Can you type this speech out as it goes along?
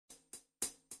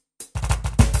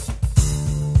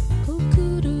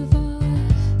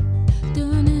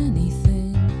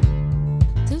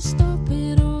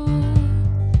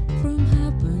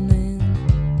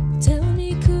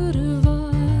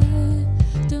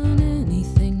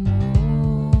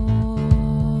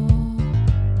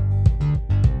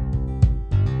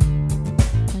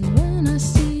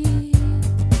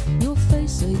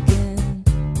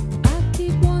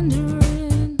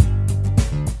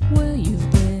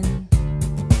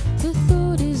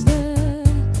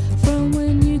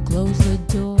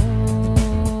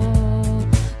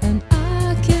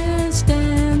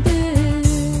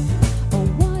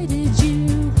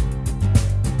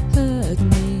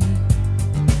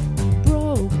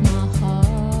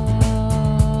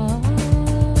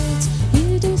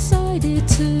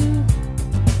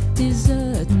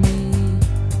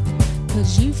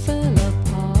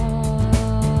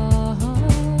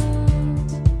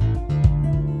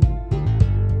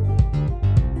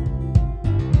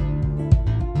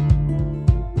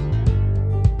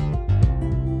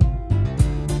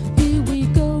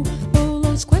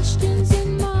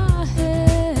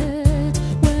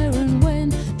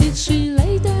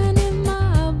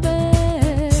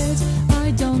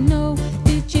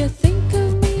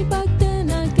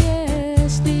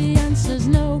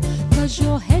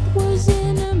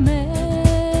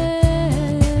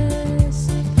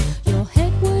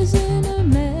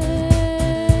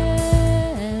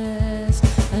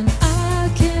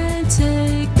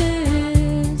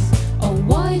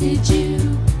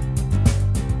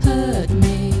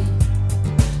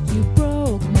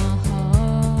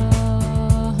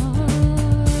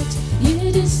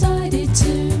decided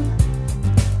to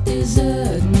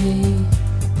desert me,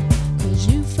 'cause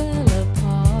you fell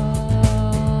apart.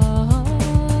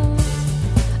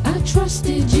 I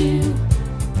trusted you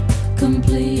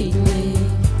completely,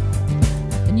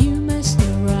 and you messed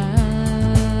around.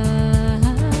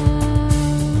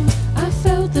 I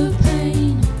felt the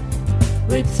pain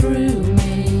rip through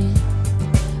me,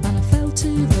 and I fell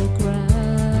to the ground.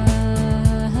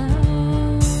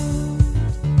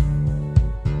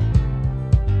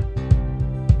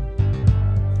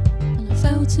 And I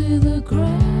fell to the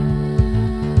ground.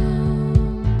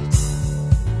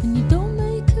 And you don't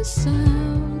make a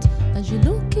sound as you're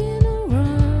looking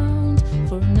around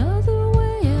for another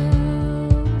way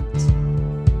out.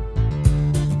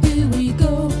 Here we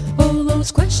go, all those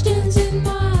questions in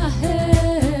my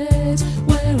head.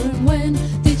 Where and when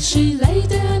did she lay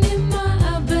down in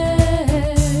my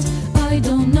bed? I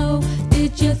don't know,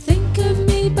 did you think of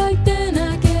me back then?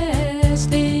 I guess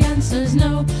the answer's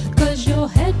no, 'cause your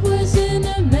head was in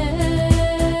a mess.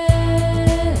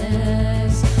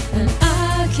 And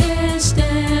I can't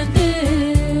stand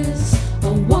this.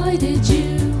 Oh, why did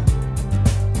you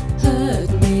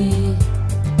hurt me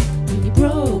when you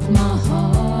broke my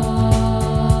heart?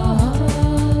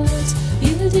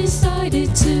 You decided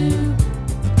to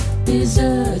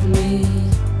desert me,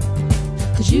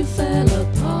 'cause you fell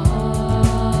apart.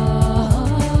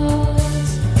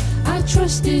 I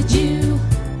trusted you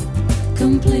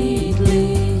completely,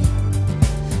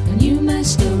 and you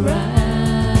messed around.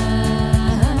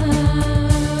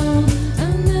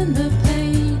 And then the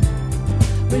pain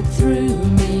ripped through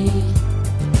me,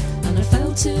 and I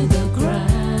fell to the